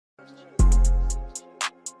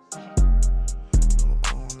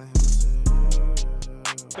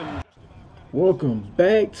Welcome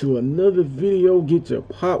back to another video. Get your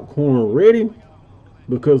popcorn ready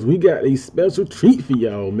because we got a special treat for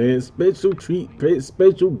y'all, man. Special treat,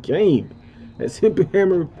 special game. As Hippie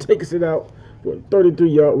Hammer takes it out for a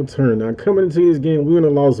 33-yard return. Now, coming into this game, we only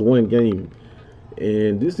lost one game.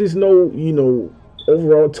 And this is no,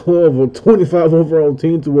 overall 12 or 25 overall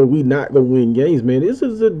team to where we not going to win games, man. This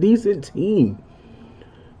is a decent team.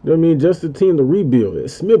 You know what I mean? Just a team to rebuild.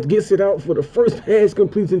 Smith gets it out for the first pass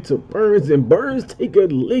completion to Burns, and Burns take a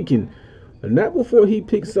licking. Not before he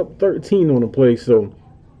picks up 13 on the play. So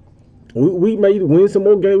we might win some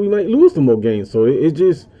more games. We might lose some more games. So it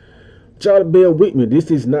just try to bear with me. This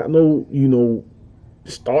is not no,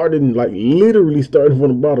 starting, like literally starting from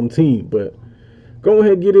the bottom team. But go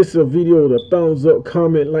ahead and give this a video a thumbs up,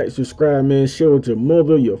 comment, like, subscribe, man. Share with your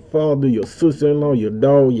mother, your father, your sister-in-law, your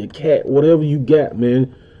dog, your cat, whatever you got,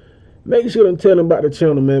 man. Make sure to tell them about the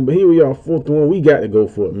channel, man. But here we are, 4th and 1. We got to go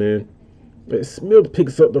for it, man. But Smith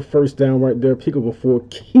picks up the first down right there. Pick up a 4.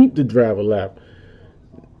 Keep the drive alive.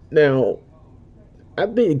 Now, I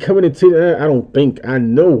think coming into that, I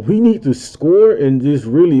know we need to score and just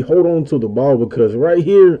really hold on to the ball, because right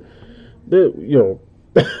here, the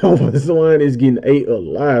offensive line is getting ate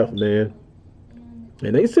alive, man.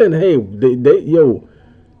 And they said, hey, they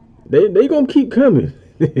gonna keep coming.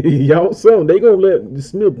 Y'all, they gonna let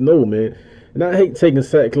Smith know, man. And I hate taking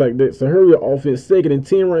sacks like that. So hurry up, offense. 2nd and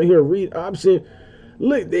 10 right here. Read option.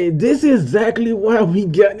 Look, this is exactly why we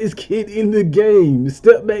got this kid in the game.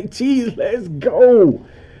 Step back cheese. Let's go.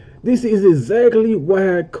 This is exactly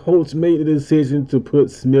why coach made the decision to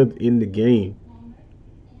put Smith in the game.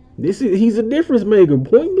 He's a difference maker,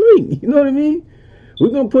 point blank. You know what I mean?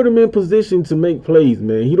 We're gonna put him in position to make plays,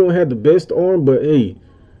 man. He don't have the best arm, but hey,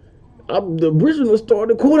 the original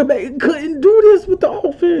starting quarterback couldn't do this with the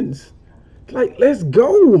offense. Like, let's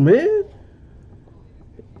go, man.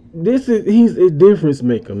 He's a difference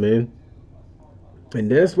maker, man.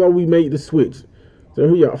 And that's why we made the switch. So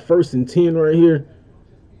here y'all, 1st and 10 right here.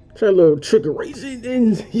 Try a little trickery.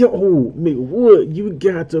 And yo, McCord, you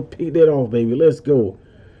got to pick that off, baby. Let's go.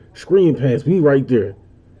 Screen pass. We right there.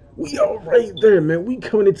 We are right there, man. We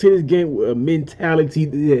coming into this game with a mentality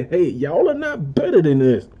that, hey, y'all are not better than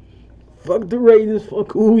this. Fuck the ratings,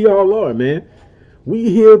 fuck who y'all are, man.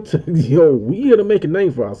 We here to make a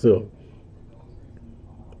name for ourselves.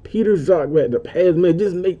 Peter Jacques back the pass, man.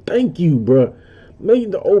 Just thank you, bro.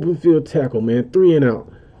 Make the open field tackle, man. 3 and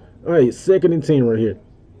out. All right, 2nd and 10 right here.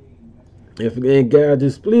 And guys,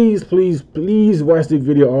 just please watch this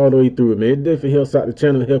video all the way through it, man. It definitely helps out the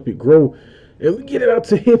channel, help it grow. And we get it out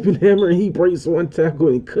to Hippie Hammer, and he breaks one tackle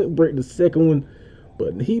and couldn't break the second one.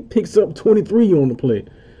 But he picks up 23 on the play.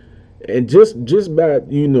 And just by,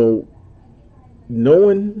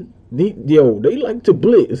 knowing, they like to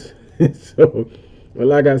blitz. So, but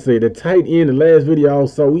like I say, the tight end, the last video I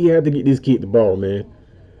saw, we had to get this kid the ball, man.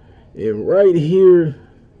 And right here,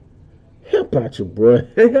 help out your bro.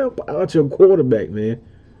 Help out your quarterback, man.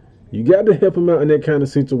 You got to help him out in that kind of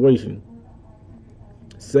situation.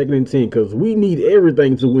 2nd and 10, because we need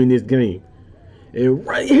everything to win this game. And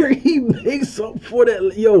right here, he makes up for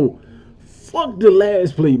that. Yo, fuck the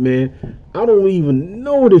last play, man. I don't even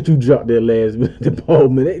know that you dropped that last the ball,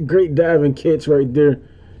 man. That great diving catch right there.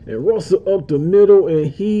 And Russell up the middle,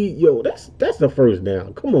 and that's the first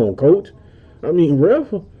down. Come on, coach. I mean,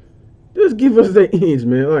 ref, just give us that inch,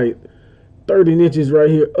 man. All right, 30 inches right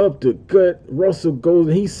here, up the gut. Russell goes,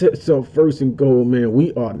 and he sets up 1st and goal, man.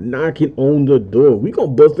 We are knocking on the door. We gonna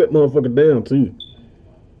bust that motherfucker down, too.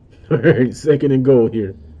 All right, 2nd and goal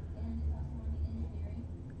here.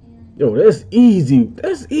 Yo, that's easy.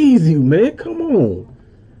 That's easy, man. Come on.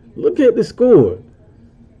 Look at the score.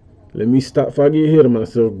 Let me stop before I get ahead of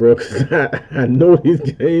myself, bro. Because I know this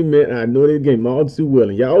game, man. I know this game all too well.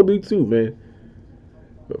 And y'all do too, man.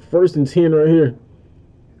 But 1st and 10 right here.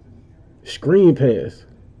 Screen pass.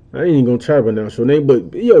 I ain't even going to try to pronounce your name.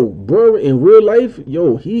 But, yo, bro, in real life,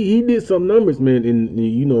 yo, he did some numbers, man.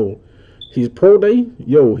 In, his pro day.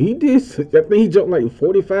 Yo, he did. I think he jumped like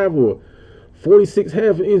 45 or 46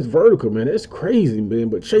 half-inch vertical, man. That's crazy, man.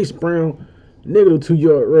 But Chase Brown, negative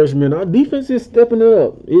 2-yard rush, man. Our defense is stepping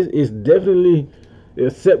up. It's definitely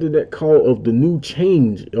accepted that call of the new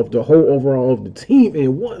change of the whole overall of the team.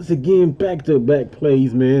 And once again, back-to-back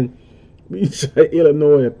plays, man. We shot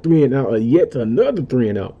Illinois a 3 and out, yet another 3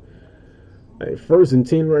 and out. Right, 1st and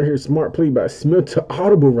 10 right here. Smart play by Smith to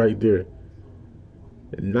audible right there.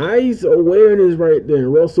 Nice awareness right there.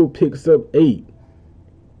 And Russell picks up 8.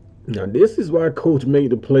 Now, this is why coach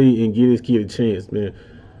made the play and give this kid a chance, man.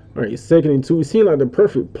 All right, 2nd and 2. It seemed like the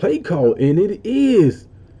perfect play call, and it is.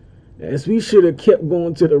 As we should have kept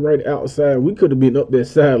going to the right outside. We could have been up that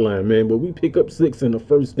sideline, man. But we pick up 6 in the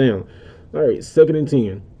first down. All right, 2nd and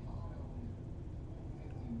 10.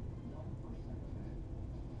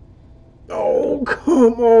 Oh,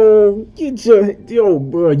 come on. Get yo,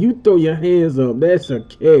 bro. You throw your hands up. That's a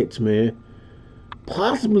catch, man.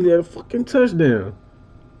 Possibly a fucking touchdown.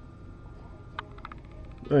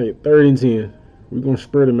 All right, 3rd and 10. We're going to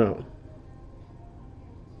spread them out.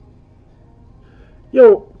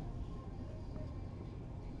 Yo.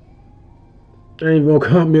 I ain't gonna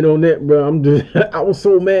comment on that, bro. I was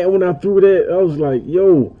so mad when I threw that. I was like,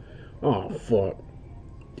 yo. Oh, fuck.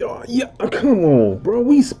 Yo, yeah, come on, bro.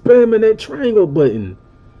 We spamming that triangle button.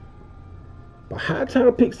 But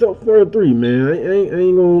Hightower picks up 43, man. I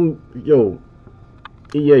ain't gonna, yo.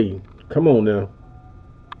 EA, come on now.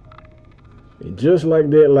 And just like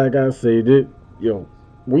that, like I said, yo,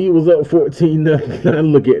 we was up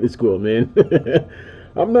 14-0. Look at the score, man.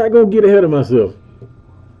 I'm not gonna get ahead of myself.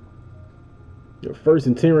 Your 1st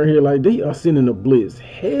and 10 right here, like they are sending a blitz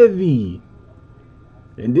heavy.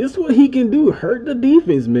 And this is what he can do. Hurt the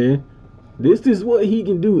defense, man. This is what he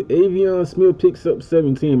can do. Avion Smith picks up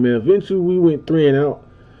 17, man. Eventually, we went 3 and out.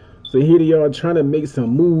 So here they are trying to make some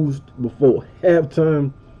moves before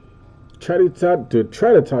halftime. Try to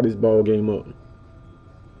tie this ball game up.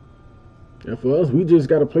 And for us, we just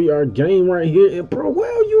got to play our game right here. And, bro,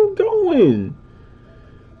 where are you going?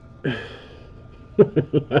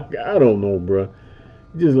 Like, I don't know, bro.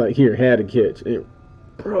 Just like, here, had a catch. And,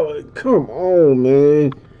 bro, come on,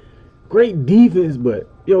 man. Great defense, but,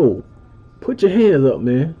 yo, put your hands up,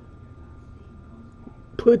 man.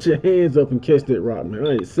 Put your hands up and catch that rock, man.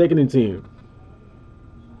 All right, 2nd and 10.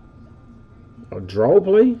 A draw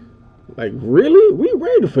play? Like, really? We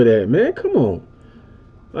ready for that, man. Come on.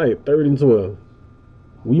 All right, 3rd and 12.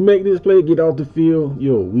 We make this play, get off the field.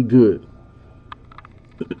 Yo, we good.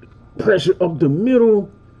 Pressure up the middle.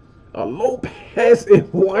 A low pass,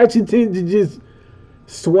 and Washington to just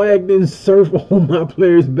swagged and surf on my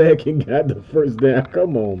player's back and got the 1st down.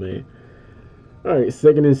 Come on, man. All right,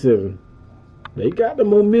 2nd and 7. They got the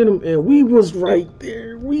momentum, and we was right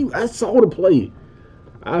there. I saw the play.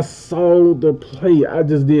 I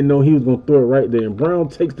just didn't know he was going to throw it right there. And Brown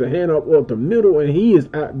takes the hand up the middle, and he is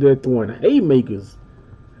out there throwing haymakers.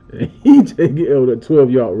 And he take it over the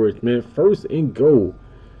 12-yard rush, man. 1st and goal.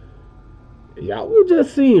 Y'all were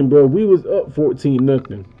just seeing, bro. We was up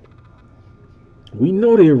 14-0. We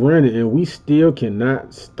know they're running, and we still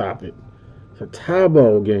cannot stop it. It's a tie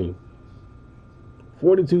ball game.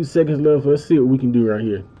 42 seconds left. Let's see what we can do right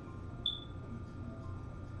here.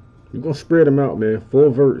 We're going to spread them out, man. 4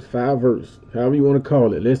 verts, 5 verts. However you want to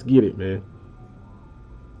call it. Let's get it, man.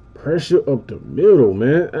 Pressure up the middle,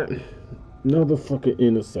 man. Another fucking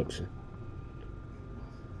interception.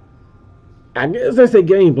 I guess that's a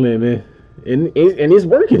game plan, man. And it's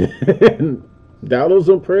working. Down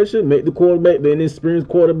some pressure, make the quarterback, the inexperienced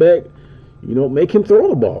quarterback, make him throw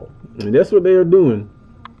the ball. And that's what they are doing.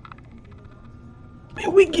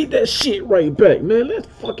 Man, we get that shit right back, man. Let's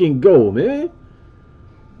fucking go, man.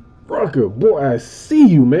 Rucker, boy, I see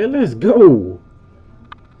you, man. Let's go.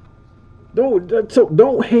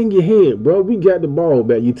 Don't hang your head, bro. We got the ball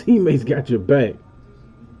back. Your teammates got your back.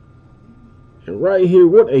 And right here,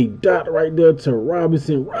 what a dot right there to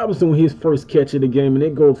Robinson. Robinson with his 1st catch of the game, and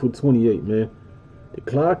it goes for 28, man. The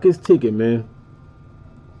clock is ticking, man.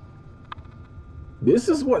 This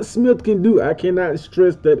is what Smith can do. I cannot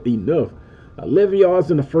stress that enough. 11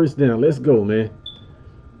 yards in the 1st down. Let's go, man.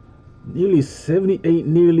 Nearly 78,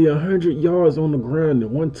 nearly 100 yards on the ground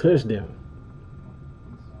and 1 touchdown.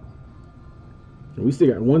 And we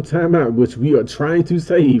still got 1 timeout, which we are trying to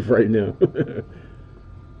save right now.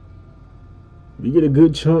 We get a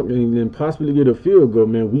good chunk and then possibly get a field goal,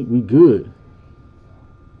 man. We good.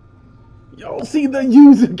 Y'all see the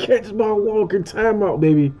user catch by Walker. Timeout,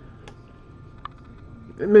 baby.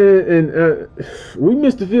 Man, and we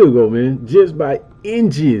missed the field goal, man. Just by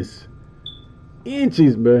inches.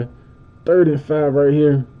 Inches, man. 3rd and 5 right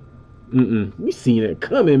here. We seen that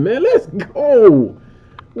coming, man. Let's go.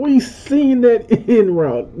 We seen that in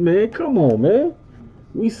route, man. Come on, man.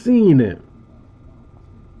 We seen that.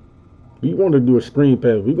 We want to do a screen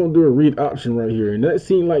pass. We're going to do a read option right here. And that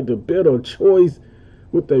seemed like the better choice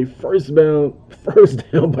with a first down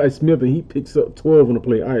by Smith. And he picks up 12 on the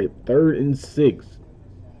play. All right, 3rd and 6.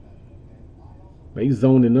 They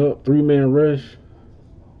zoning up. 3-man rush.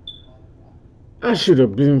 I should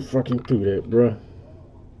have been fucking through that, bro.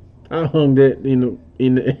 I hung that in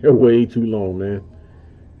the air way too long, man.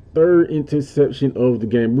 3rd interception of the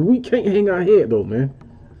game. But we can't hang our head, though, man.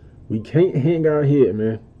 We can't hang our head,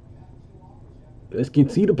 man. Let's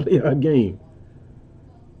continue to play our game.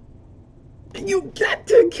 You got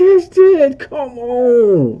to catch that. Come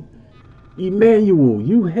on. Emmanuel,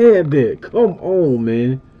 you had that. Come on,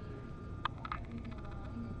 man.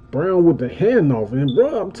 Brown with the handoff. And,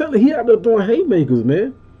 bro, I'm telling you, he out there throwing haymakers,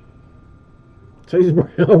 man. Chase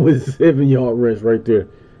Brown with 7-yard rush right there.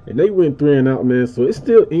 And they went 3 and out, man. So it's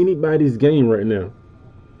still anybody's game right now.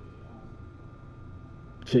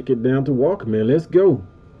 Check it down to Walker, man. Let's go.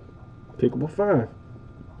 Pick up a 5.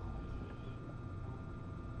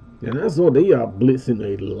 And that's all, they are blitzing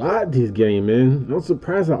a lot this game, man. I'm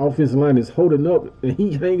surprised our offensive line is holding up. And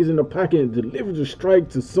he hangs in the pocket and delivers a strike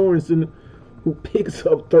to Sorensen, who picks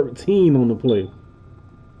up 13 on the play.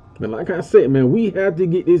 And like I said, man, we have to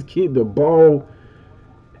get this kid the ball.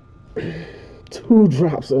 2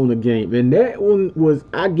 drops on the game. And that one was,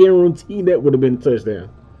 I guarantee that would have been a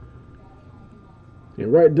touchdown.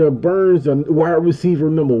 And right there, Burns, wide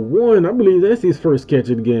receiver number 1. I believe that's his first catch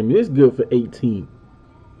of the game. It's good for 18.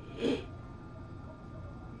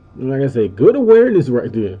 And like I said, good awareness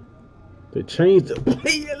right there to change the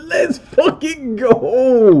play. Let's fucking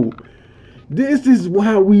go. This is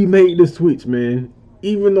why we made the switch, man.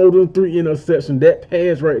 Even though them 3 interceptions, that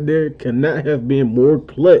pass right there cannot have been more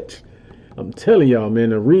clutch. I'm telling y'all, man,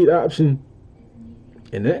 the read option.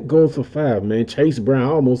 And that goes for 5, man. Chase Brown,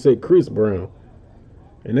 I almost said Chris Brown.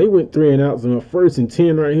 And they went 3 and outs on a 1st and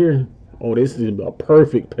 10 right here. Oh, this is a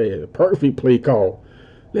perfect pass, a perfect play call.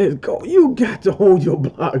 Let's go. You got to hold your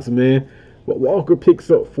blocks, man. But Walker picks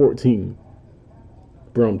up 14.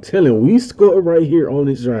 Bro, I'm telling you, we scored right here on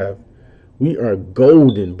this drive. We are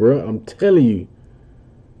golden, bro. I'm telling you.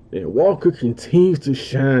 And Walker continues to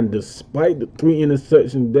shine despite the 3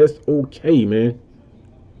 interceptions. That's okay, man.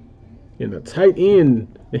 And the tight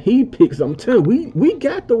end, and he picks, I'm telling you, we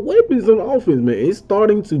got the weapons on offense, man. It's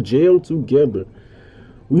starting to gel together.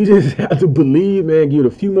 We just have to believe, man, get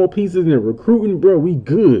a few more pieces in recruiting, bro. We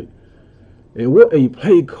good. And what a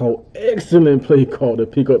play call. Excellent play call to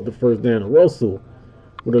pick up the first down. Russell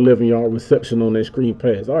with 11-yard reception on that screen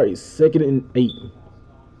pass. All right, 2nd and 8.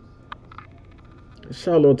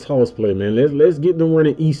 Shot a little toss play, man. Let's get them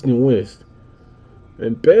running east and west.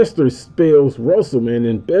 And Bester spells Russell, man.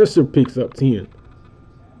 And Bester picks up 10.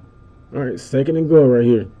 All right, 2nd and goal right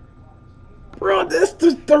here. Bro, that's the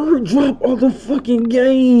 3rd drop of the fucking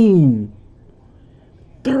game.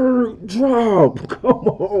 3rd drop. Come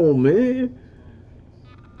on, man.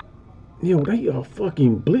 Yo, they are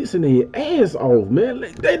fucking blitzing their ass off, man.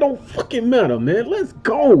 They don't fucking matter, man. Let's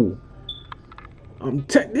go.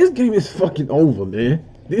 This game is fucking over, man.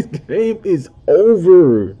 This game is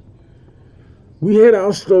over. We had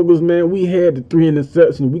our struggles, man. We had the 3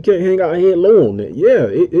 interceptions. We can't hang our head low on that. Yeah,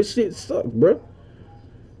 it shit sucks, bro.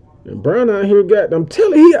 And Brown out here I'm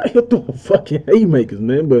telling you, he out here throwing fucking haymakers,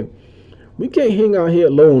 man. But we can't hang our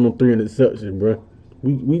head low on them 3 interceptions, bro.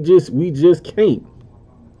 We just can't.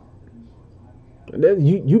 And then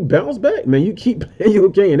you bounce back, man. You keep playing your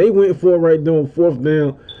game. They went for it right there on 4th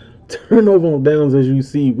down. Turnover on downs, as you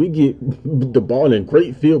see. We get the ball in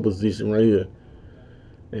great field position right here.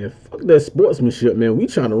 And fuck that sportsmanship, man. We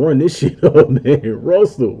trying to run this shit up, man.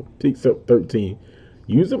 Russell picks up 13.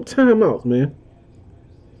 Use up timeouts, man.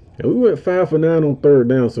 And we went 5 for 9 on 3rd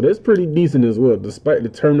down, so that's pretty decent as well, despite the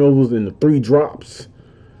turnovers and the 3 drops.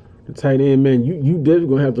 The tight end, man, you definitely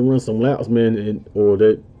gonna have to run some laps, man, or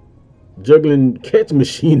that juggling catch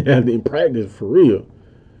machine out in practice for real.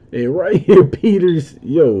 And right here, Peters,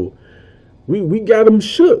 yo, we got him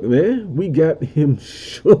shook, man. We got him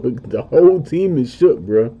shook. The whole team is shook,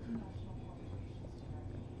 bro.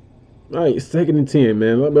 All right, 2nd and 10,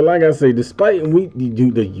 man. But like I say, despite we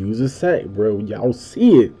do the user sack, bro, y'all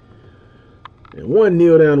see it. And 1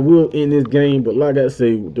 kneel down will end this game. But like I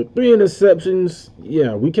say, the 3 interceptions,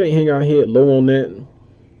 yeah, we can't hang our head low on that.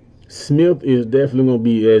 Smith is definitely going to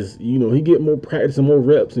be, as you know, he get more practice and more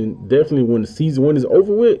reps, and definitely when the season 1 is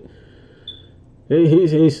over with,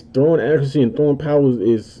 his throwing accuracy and throwing powers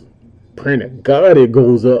is praying to God it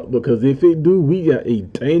goes up, because if it do, we got a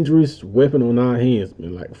dangerous weapon on our hands,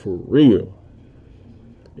 man, like for real.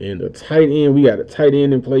 And the tight end, we got a tight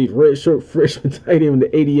end in place, red shirt freshman tight end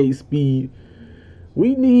with the 88 speed.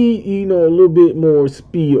 We need, you know, a little bit more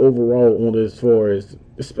speed overall on as far as,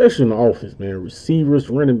 especially in the offense, man. Receivers,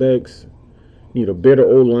 running backs, need a better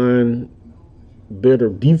O-line, better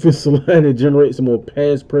defensive line to generate some more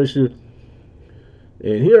pass pressure.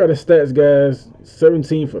 And here are the stats, guys.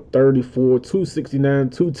 17 for 34, 269,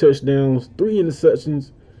 2 touchdowns, 3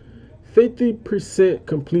 interceptions, 50%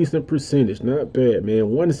 completion percentage. Not bad, man.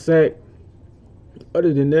 1 sack.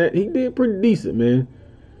 Other than that, he did pretty decent, man.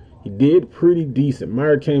 He did pretty decent.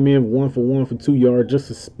 Meyer came in 1 for 1 for 2 yards just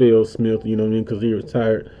to spell Smith, you know what I mean, because he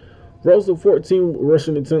retired. Russell, 14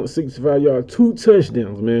 rushing attempts, 65 yards, 2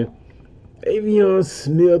 touchdowns, man. Avion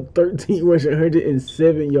Smith, 13 rushing,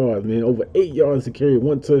 107 yards, man. Over 8 yards to carry,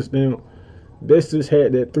 1 touchdown. Bestis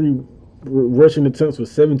had that 3 rushing attempts for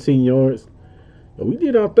 17 yards. But we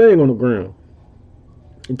did our thing on the ground.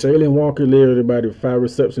 And Jalen Walker led everybody with 5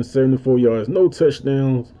 receptions, 74 yards, no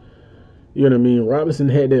touchdowns. You know what I mean? Robinson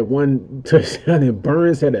had that 1 touchdown, and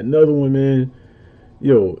Burns had another one, man.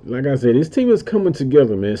 Yo, like I said, this team is coming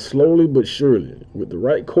together, man, slowly but surely. With the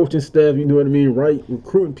right coaching staff, you know what I mean? Right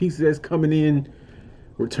recruiting pieces that's coming in,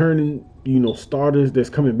 returning, you know, starters that's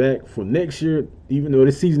coming back for next year, even though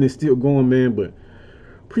this season is still going, man. But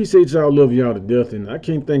appreciate y'all, love y'all to death, and I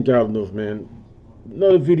can't thank y'all enough, man.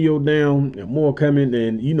 Another video down and more coming,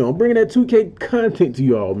 and, you know, I'm bringing that 2K content to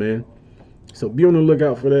y'all, man. So be on the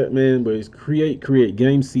lookout for that, man. But it's create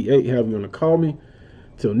game C8, however you want to call me.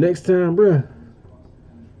 Till next time, bruh.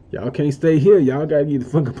 Y'all can't stay here. Y'all gotta get the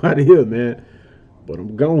fuck up out of here, man. But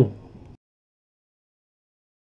I'm gone.